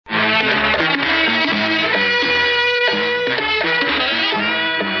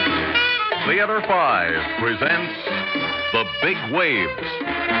the Other Five presents The Big Waves.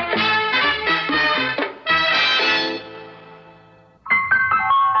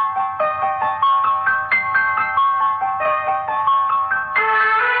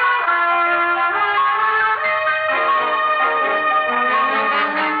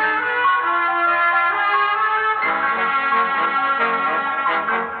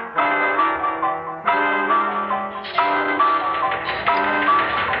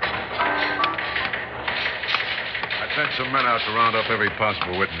 Some men out to round up every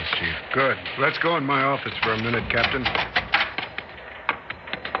possible witness, Chief. Good. Let's go in my office for a minute, Captain.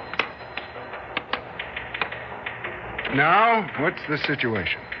 Now, what's the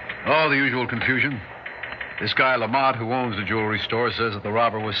situation? Oh, the usual confusion. This guy Lamont, who owns the jewelry store, says that the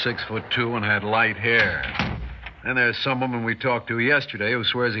robber was 6'2" and had light hair. Then there's some woman we talked to yesterday who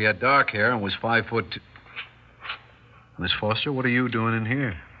swears he had dark hair and was 5'2". Miss Foster, what are you doing in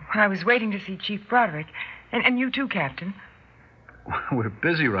here? I was waiting to see Chief Broderick. And you too, Captain. We're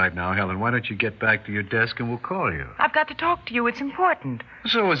busy right now, Helen. Why don't you get back to your desk and we'll call you? I've got to talk to you. It's important.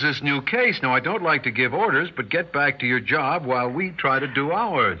 So is this new case. Now, I don't like to give orders, but get back to your job while we try to do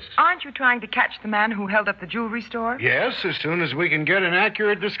ours. Aren't you trying to catch the man who held up the jewelry store? Yes, as soon as we can get an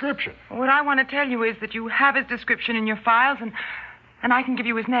accurate description. What I want to tell you is that you have his description in your files, and I can give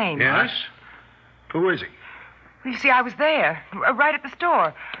you his name. Yes? Who is he? You see, I was there, right at the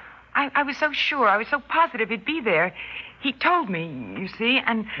store. I was so sure, I was so positive he'd be there. He told me, you see,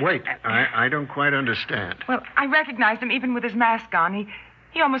 and... Wait, I don't quite understand. Well, I recognized him even with his mask on.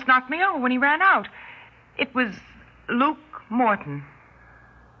 He almost knocked me over when he ran out. It was Luke Morton.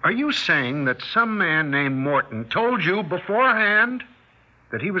 Are you saying that some man named Morton told you beforehand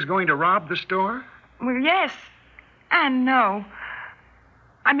that he was going to rob the store? Well, yes, and no.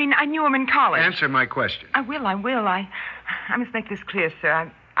 I mean, I knew him in college. Answer my question. I will. I must make this clear, sir.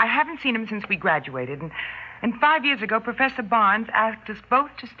 I haven't seen him since we graduated, and 5 years ago, Professor Barnes asked us both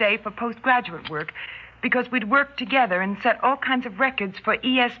to stay for postgraduate work because we'd worked together and set all kinds of records for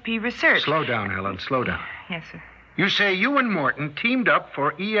ESP research. Slow down, Helen, slow down. Yes, sir. You say you and Morton teamed up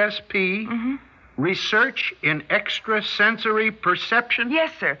for ESP research in extrasensory perception?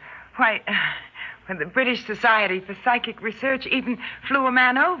 Yes, sir. Why, the British Society for Psychic Research even flew a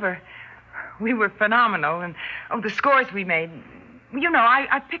man over. We were phenomenal, and, the scores we made... You know,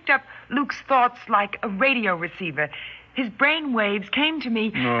 I picked up Luke's thoughts like a radio receiver. His brain waves came to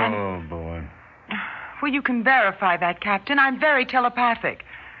me and... Oh, boy. Well, you can verify that, Captain. I'm very telepathic.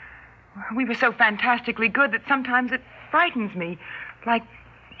 We were so fantastically good that sometimes it frightens me. Like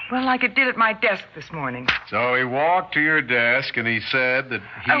it did at my desk this morning. So he walked to your desk and he said that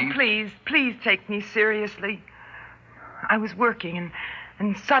he... Oh, please take me seriously. I was working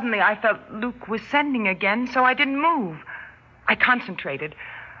and suddenly I felt Luke was sending again, so I didn't move. I concentrated.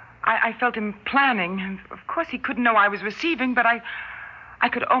 I felt him planning. Of course, he couldn't know I was receiving, but I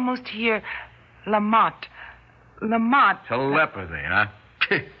could almost hear Lamont. Telepathy, huh?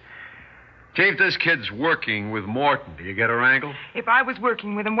 Chief, this kid's working with Morton. Do you get her angle? If I was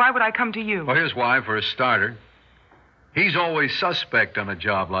working with him, why would I come to you? Well, here's why, for a starter. He's always suspect on a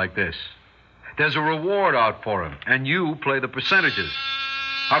job like this. There's a reward out for him, and you play the percentages.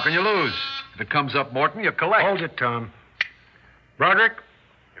 How can you lose? If it comes up Morton, you collect. Hold it, Tom. Broderick?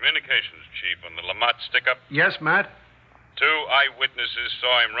 Communications, Chief, on the Lamont stick-up. Yes, Matt? 2 eyewitnesses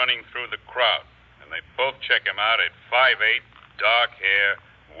saw him running through the crowd, and they both check him out at 5'8", dark hair,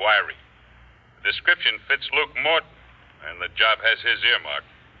 wiry. The description fits Luke Morton, and the job has his earmark.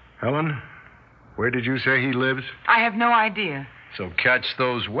 Helen, where did you say he lives? I have no idea. So catch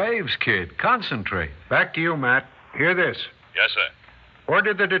those waves, kid. Concentrate. Back to you, Matt. Hear this. Yes, sir.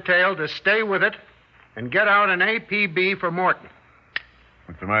 Order the detail to stay with it and get out an APB for Morton.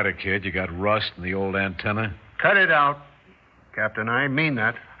 What's the matter, kid? You got rust in the old antenna? Cut it out, Captain. I mean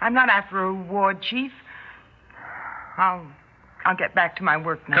that. I'm not after a reward, Chief. I'll get back to my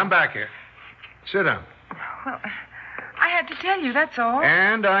work now. Come back here. Sit down. Well, I had to tell you, that's all.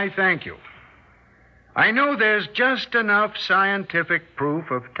 And I thank you. I know there's just enough scientific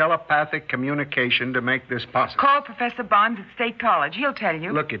proof of telepathic communication to make this possible. Call Professor Barnes at State College. He'll tell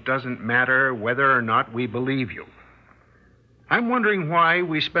you. Look, it doesn't matter whether or not we believe you. I'm wondering why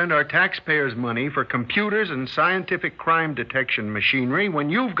we spend our taxpayers' money for computers and scientific crime detection machinery when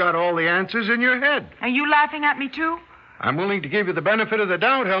you've got all the answers in your head. Are you laughing at me, too? I'm willing to give you the benefit of the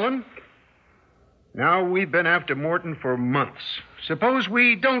doubt, Helen. Now, we've been after Morton for months. Suppose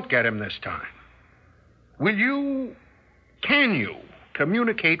we don't get him this time. Can you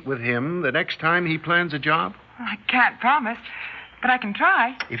communicate with him the next time he plans a job? I can't promise, but I can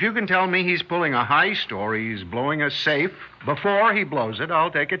try. If you can tell me he's pulling a heist or he's blowing a safe before he blows it, I'll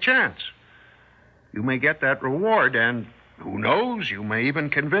take a chance. you may get that reward, and who knows, you may even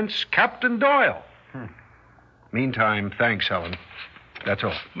convince Captain Doyle. Meantime, thanks, Helen. That's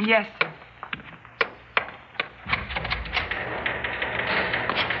all. Yes, sir.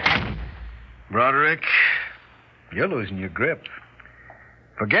 Broderick, you're losing your grip.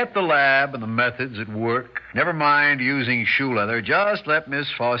 Forget the lab and the methods at work. Never mind using shoe leather. Just let Miss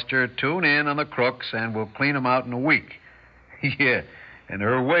Foster tune in on the crooks, and we'll clean them out in a week. Yeah, and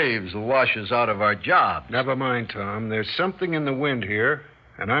her waves will wash us out of our jobs. Never mind, Tom. There's something in the wind here,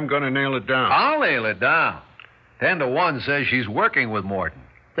 and I'm going to nail it down. I'll nail it down. 10 to 1 says she's working with Morton.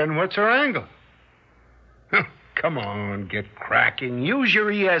 Then what's her angle? Come on, get cracking. Use your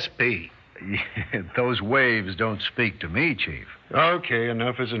ESP. Yeah, those waves don't speak to me, Chief. Okay,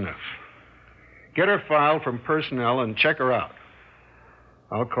 enough is enough. Get her file from personnel and check her out.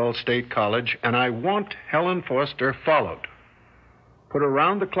 I'll call State College, and I want Helen Foster followed. Put a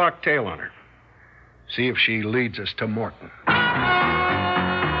round-the-clock tail on her. See if she leads us to Morton.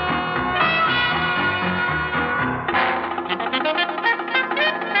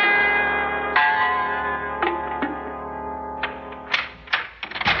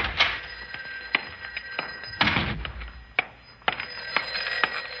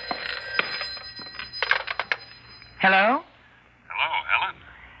 Hello? Hello, Helen.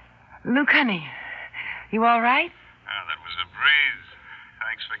 Luke, honey. You all right? Oh, that was a breeze.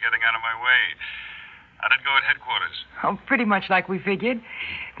 Thanks for getting out of my way. How did it go at headquarters? Oh, pretty much like we figured.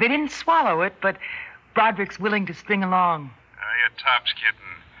 They didn't swallow it, but Broderick's willing to string along. You're tops,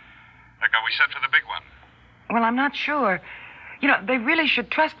 kitten. Look, are we set for the big one? Well, I'm not sure. You know, they really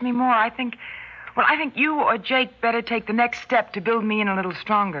should trust me more. I think you or Jake better take the next step to build me in a little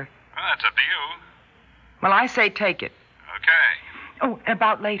stronger. Well, that's up to you. Well, I say take it. Okay. Oh,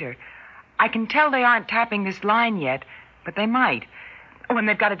 about later. I can tell they aren't tapping this line yet, but they might. Oh, and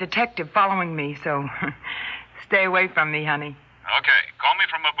they've got a detective following me, so stay away from me, honey. Okay, call me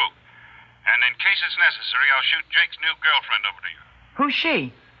from a booth. And in case it's necessary, I'll shoot Jake's new girlfriend over to you. Who's she?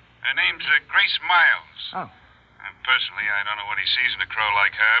 Her name's Grace Miles. Oh. Personally, I don't know what he sees in a crow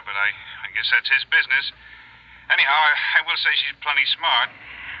like her, but I guess that's his business. Anyhow, I will say she's plenty smart.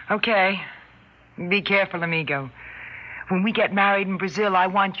 Okay. Be careful, amigo. When we get married in Brazil, I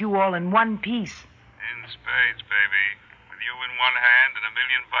want you all in one piece. In spades, baby. With you in one hand and $1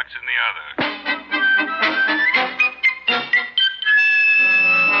 million in the other.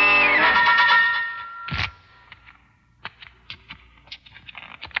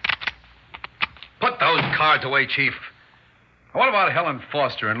 Put those cards away, Chief. What about Helen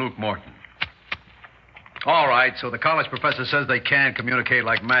Foster and Luke Morton? All right, so the college professor says they can communicate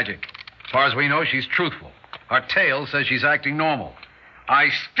like magic. As far as we know, she's truthful. Our tale says she's acting normal. I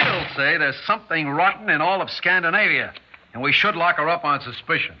still say there's something rotten in all of Scandinavia, and we should lock her up on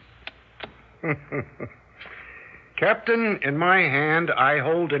suspicion. Captain, in my hand, I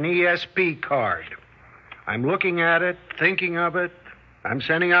hold an ESP card. I'm looking at it, thinking of it. I'm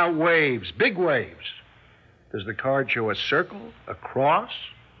sending out waves, big waves. Does the card show a circle, a cross?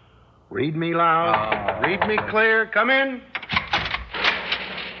 Read me loud. Read me clear. Come in.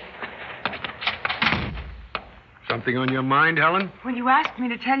 Something on your mind, Helen? Well, you asked me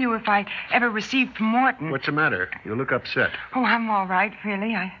to tell you if I ever received from Morton. What's the matter? You look upset. Oh, I'm all right,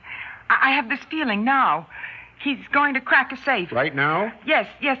 really. I have this feeling now. He's going to crack a safe. Right now? Yes,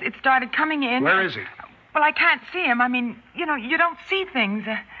 it started coming in. Where is he? Well, I can't see him. I mean, you know, you don't see things.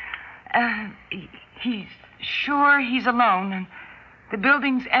 He's sure he's alone, and the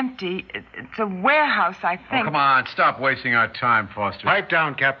building's empty. It's a warehouse, I think. Oh, come on. Stop wasting our time, Foster. Pipe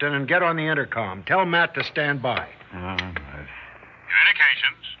down, Captain, and get on the intercom. Tell Matt to stand by. All right. Communications.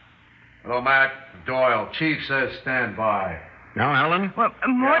 Hello, Matt. Doyle. Chief says stand by. Now, Helen? Well,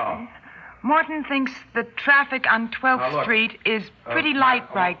 Morton thinks the traffic on 12th Street is pretty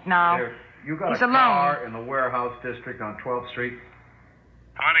light right now. You got He's a alone. car in the warehouse district on 12th Street?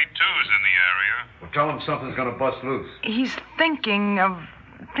 22's in the area. Well, tell him something's going to bust loose. He's thinking of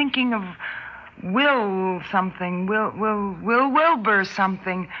Will something. Will Wilbur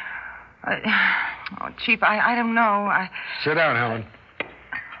something. Chief, I don't know. Sit down, Helen.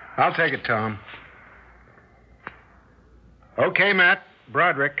 I'll take it, Tom. Okay, Matt.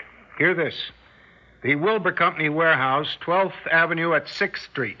 Broderick, hear this. The Wilbur Company warehouse, 12th Avenue at 6th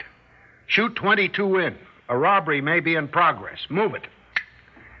Street. Shoot 22 in. A robbery may be in progress. Move it.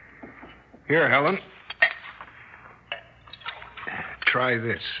 Here, Helen. Try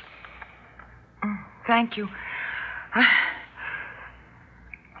this. Thank you.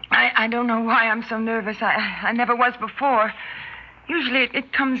 I don't know why I'm so nervous. I never was before. Usually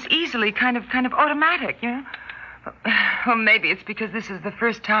it comes easily, kind of automatic, you know. Well, maybe it's because this is the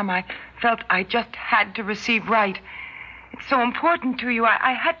first time I felt I just had to receive right. It's so important to you.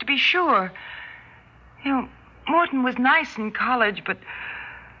 I had to be sure. You know, Morton was nice in college, but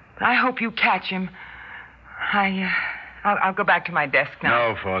I hope you catch him. I'll go back to my desk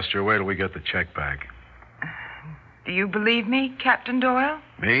now. No, Foster. Wait till we get the check back. Do you believe me, Captain Doyle?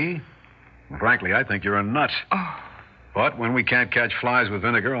 Me? Well, frankly, I think you're a nut. Oh. But when we can't catch flies with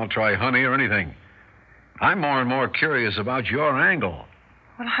vinegar, I'll try honey or anything. I'm more and more curious about your angle.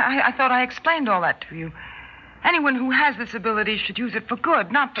 Well, I thought I explained all that to you. Anyone who has this ability should use it for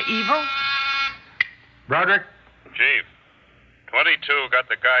good, not for evil. Broderick? Chief, 22 got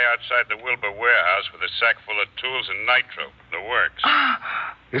the guy outside the Wilbur warehouse with a sack full of tools and nitro. The works.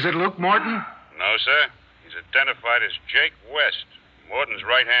 Is it Luke Morton? No, sir. He's identified as Jake West, Morton's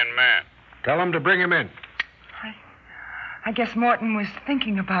right-hand man. Tell him to bring him in. I guess Morton was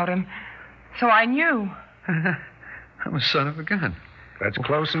thinking about him, so I knew. I'm a son of a gun. That's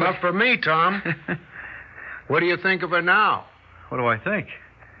close enough for me, Tom. What do you think of her now? What do I think?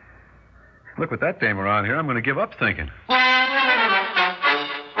 Look, with that dame around here, I'm going to give up thinking.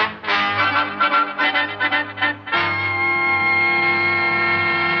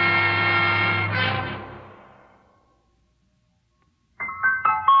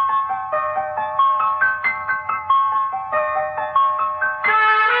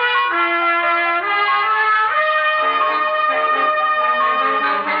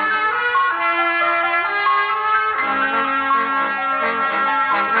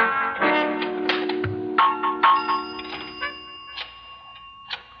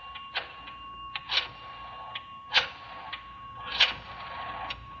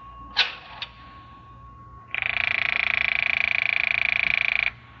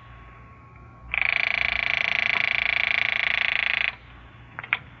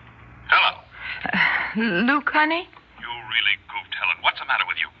 Luke, honey? You really goofed, Helen. What's the matter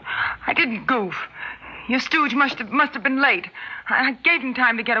with you? I didn't goof. Your stooge must have been late. I gave him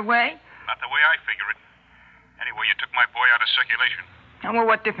time to get away. Not the way I figure it. Anyway, you took my boy out of circulation. Oh, well,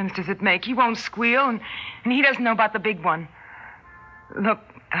 what difference does it make? He won't squeal, and he doesn't know about the big one. Look,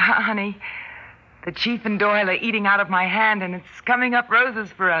 honey, the Chief and Doyle are eating out of my hand, and it's coming up roses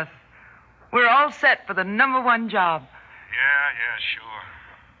for us. We're all set for the #1 job. Yeah, sure.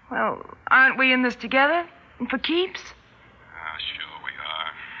 Well, aren't we in this together? And for keeps? Sure we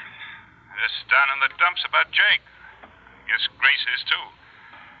are. This down in the dumps about Jake. Guess Grace is, too.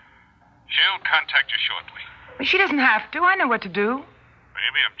 She'll contact you shortly. Well, she doesn't have to. I know what to do.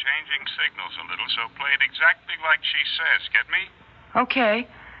 Baby, I'm changing signals a little, so play it exactly like she says. Get me? Okay.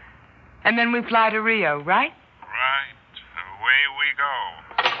 And then we fly to Rio, right? Right. Away we go.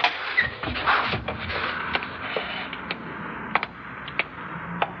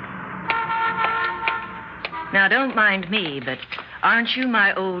 Now, don't mind me, but aren't you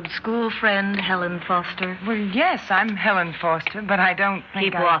my old school friend, Helen Foster? Well, yes, I'm Helen Foster, but I don't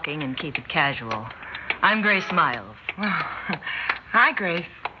think Keep walking and keep it casual. I'm Grace Miles. Well, hi, Grace.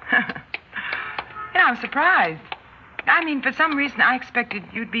 I'm surprised. I mean, for some reason, I expected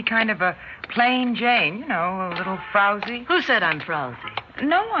you'd be kind of a plain Jane, a little frowsy. Who said I'm frowsy?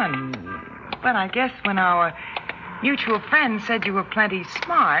 No one. But I guess when our mutual friend said you were plenty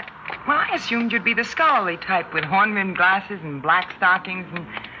smart, well, I assumed you'd be the scholarly type with horn-rimmed glasses and black stockings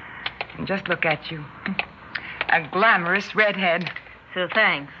and just look at you. A glamorous redhead. So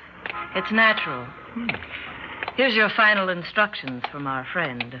thanks. It's natural. Here's your final instructions from our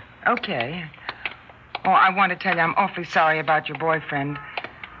friend. Okay. Oh, I want to tell you I'm awfully sorry about your boyfriend.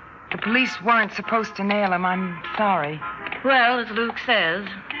 The police weren't supposed to nail him. I'm sorry. Well, as Luke says,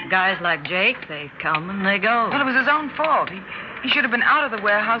 guys like Jake, they come and they go. Well, it was his own fault. He should have been out of the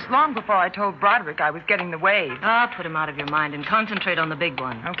warehouse long before I told Broderick I was getting the waves. I'll put him out of your mind and concentrate on the big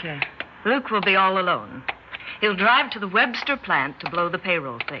one. Okay. Luke will be all alone. He'll drive to the Webster plant to blow the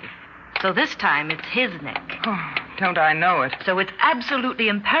payroll safe. So this time it's his neck. Oh, don't I know it? So it's absolutely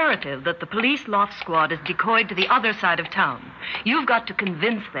imperative that the police loft squad is decoyed to the other side of town. You've got to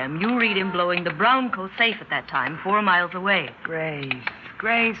convince them you read him blowing the Brownco safe at that time 4 miles away.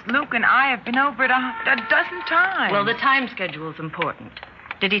 Grace, Luke and I have been over it a dozen times. Well, the time schedule's important.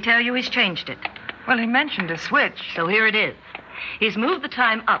 Did he tell you he's changed it? Well, he mentioned a switch. So here it is. He's moved the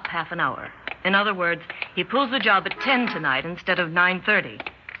time up half an hour. In other words, he pulls the job at 10 tonight instead of 9:30.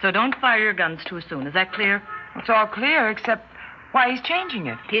 So don't fire your guns too soon. Is that clear? It's all clear, except why he's changing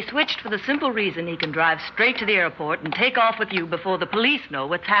it. He switched for the simple reason he can drive straight to the airport and take off with you before the police know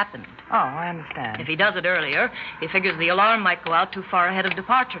what's happened. Oh, I understand. If he does it earlier, he figures the alarm might go out too far ahead of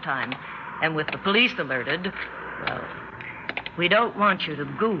departure time. And with the police alerted, well, we don't want you to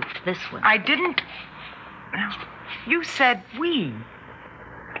goof this one. I didn't... You said we.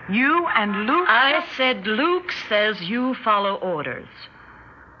 You and Luke? I said Luke says you follow orders.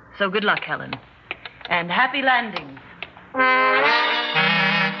 So good luck, Helen. And happy landings.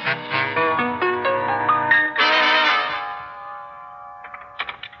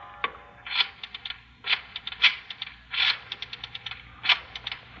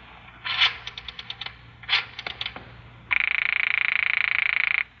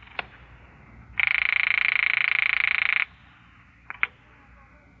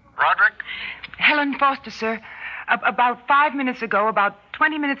 Helen Foster, sir. About 5 minutes ago, about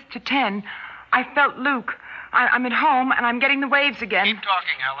 20 minutes to 10, I felt Luke. I'm at home, and I'm getting the waves again. Keep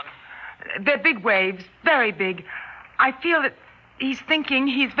talking, Helen. They're big waves, very big. I feel that he's thinking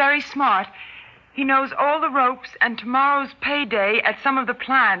he's very smart. He knows all the ropes and tomorrow's payday at some of the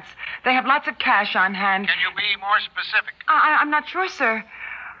plants. They have lots of cash on hand. Can you be more specific? I'm not sure, sir.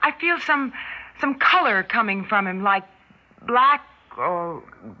 I feel some color coming from him, like black or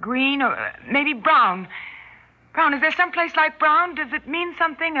green or maybe brown. Brown. Is there someplace like brown? Does it mean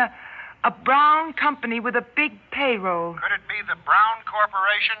something? A brown company with a big payroll. Could it be the Brown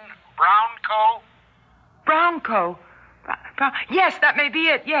Corporation? Brown Co.? Brown Co. Brown. Yes, that may be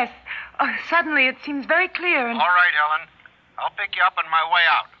it, yes. Suddenly it seems very clear and... All right, Helen. I'll pick you up on my way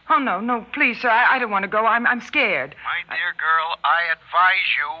out. Oh, no, please, sir. I don't want to go. I'm scared. My dear girl, I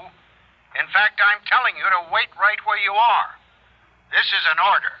advise you. In fact, I'm telling you to wait right where you are. This is an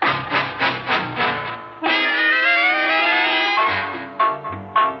order.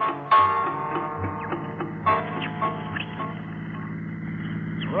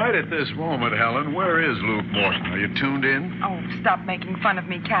 Right at this moment, Helen, where is Luke Morrison? Are you tuned in? Oh, stop making fun of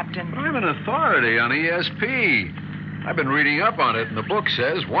me, Captain. I'm an authority on ESP. I've been reading up on it, and the book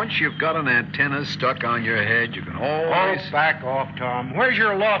says once you've got an antenna stuck on your head, you can always... Oh, back off, Tom. Where's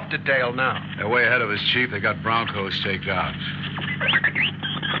your loft detail now? They're way ahead of us, Chief. They got Broncos staked out. Come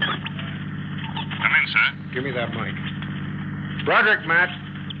in, sir. Give me that mic. Broderick, Matt.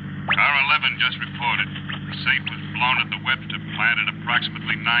 Car 11 just reported. The safe was blown at the Webster plant at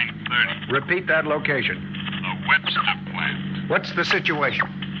approximately 9:30. Repeat that location. The Webster plant. What's the situation?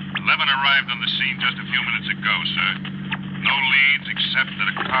 11 arrived on the scene just a few minutes ago, sir. No leads except that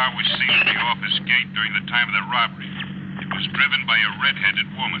a car was seen at the office gate during the time of the robbery. It was driven by a red-headed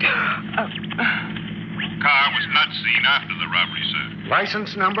woman. The car was not seen after the robbery, sir.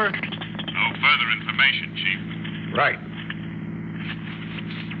 License number? No further information, Chief. Right.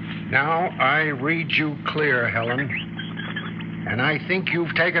 Now, I read you clear, Helen. And I think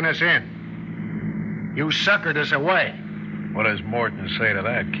you've taken us in. You suckered us away. What does Morton say to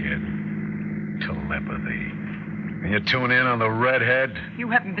that, kid? Telepathy. Can you tune in on the redhead? You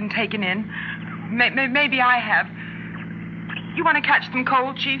haven't been taken in. Maybe I have. You want to catch them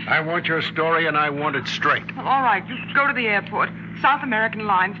cold, Chief? I want your story, and I want it straight. Well, all right. You go to the airport. South American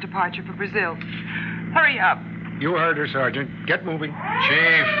Lines departure for Brazil. Hurry up. You heard her, Sergeant. Get moving.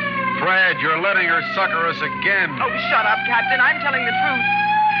 Chief, Fred, you're letting her sucker us again. Oh, shut up, Captain. I'm telling the truth.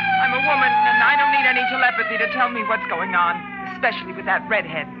 I'm a woman, and I don't need any telepathy to tell me what's going on, especially with that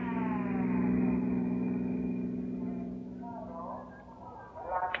redhead.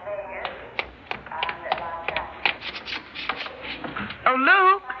 Oh,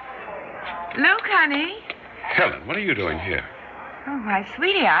 Luke. Luke, honey. Helen, what are you doing here? Oh, why,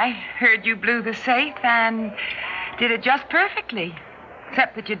 sweetie, I heard you blew the safe and did it just perfectly.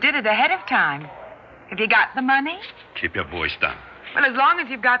 Except that you did it ahead of time. Have you got the money? Keep your voice down. Well, as long as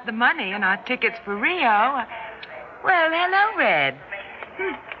you've got the money and our tickets for Rio. Well, hello, Red.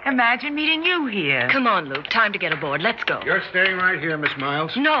 Imagine meeting you here. Come on, Luke. Time to get aboard. Let's go. You're staying right here, Miss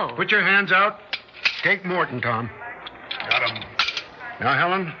Miles. No. Put your hands out. Take Morton, Tom. Got him. Now,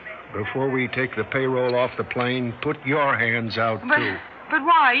 Helen, before we take the payroll off the plane, put your hands out, too. But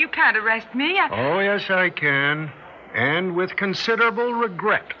why? You can't arrest me. Oh, yes, I can. And with considerable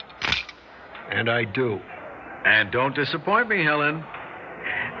regret. And I do. And don't disappoint me, Helen.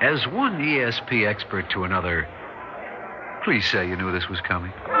 As one ESP expert to another, please say you knew this was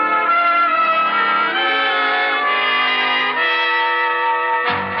coming.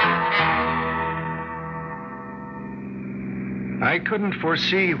 I couldn't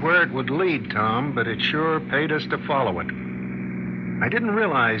foresee where it would lead, Tom, but it sure paid us to follow it. I didn't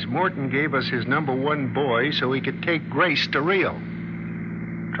realize Morton gave us his number one boy so he could take Grace to Rio.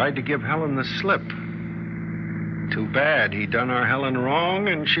 Tried to give Helen the slip. Too bad he done our Helen wrong,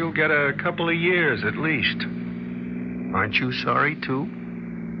 and she'll get a couple of years at least. Aren't you sorry, too?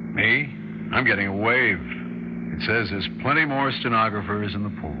 Me? I'm getting a wave. It says there's plenty more stenographers in the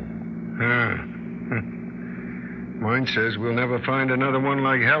pool. Mine says we'll never find another one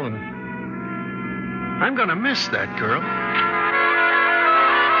like Helen. I'm going to miss that girl.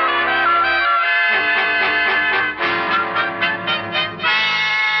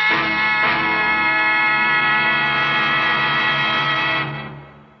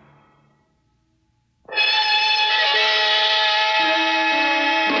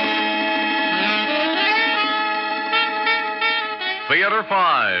 Theater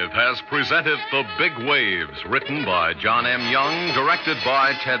 5 has presented The Big Waves, written by John M. Young, directed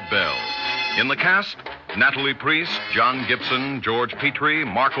by Ted Bell. In the cast, Natalie Priest, John Gibson, George Petrie,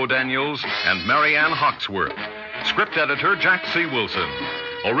 Marco Daniels, and Marianne Hawksworth. Script editor, Jack C. Wilson.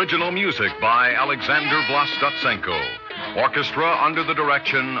 Original music by Alexander Vlastotsenko. Orchestra under the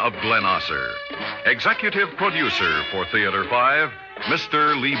direction of Glenn Osser. Executive producer for Theater 5,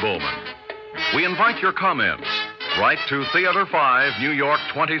 Mr. Lee Bowman. We invite your comments. Write to Theater 5, New York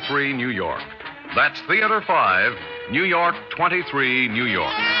 23, New York. That's Theater 5, New York 23, New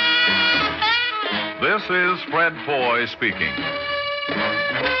York. This is Fred Foy speaking.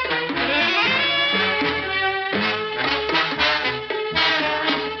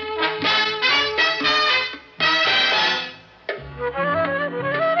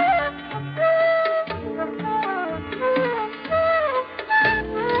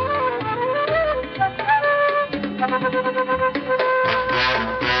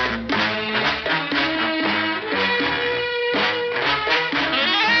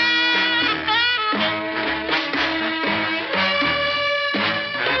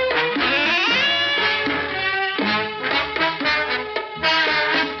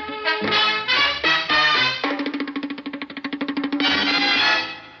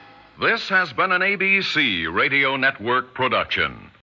 This has been an ABC Radio Network production.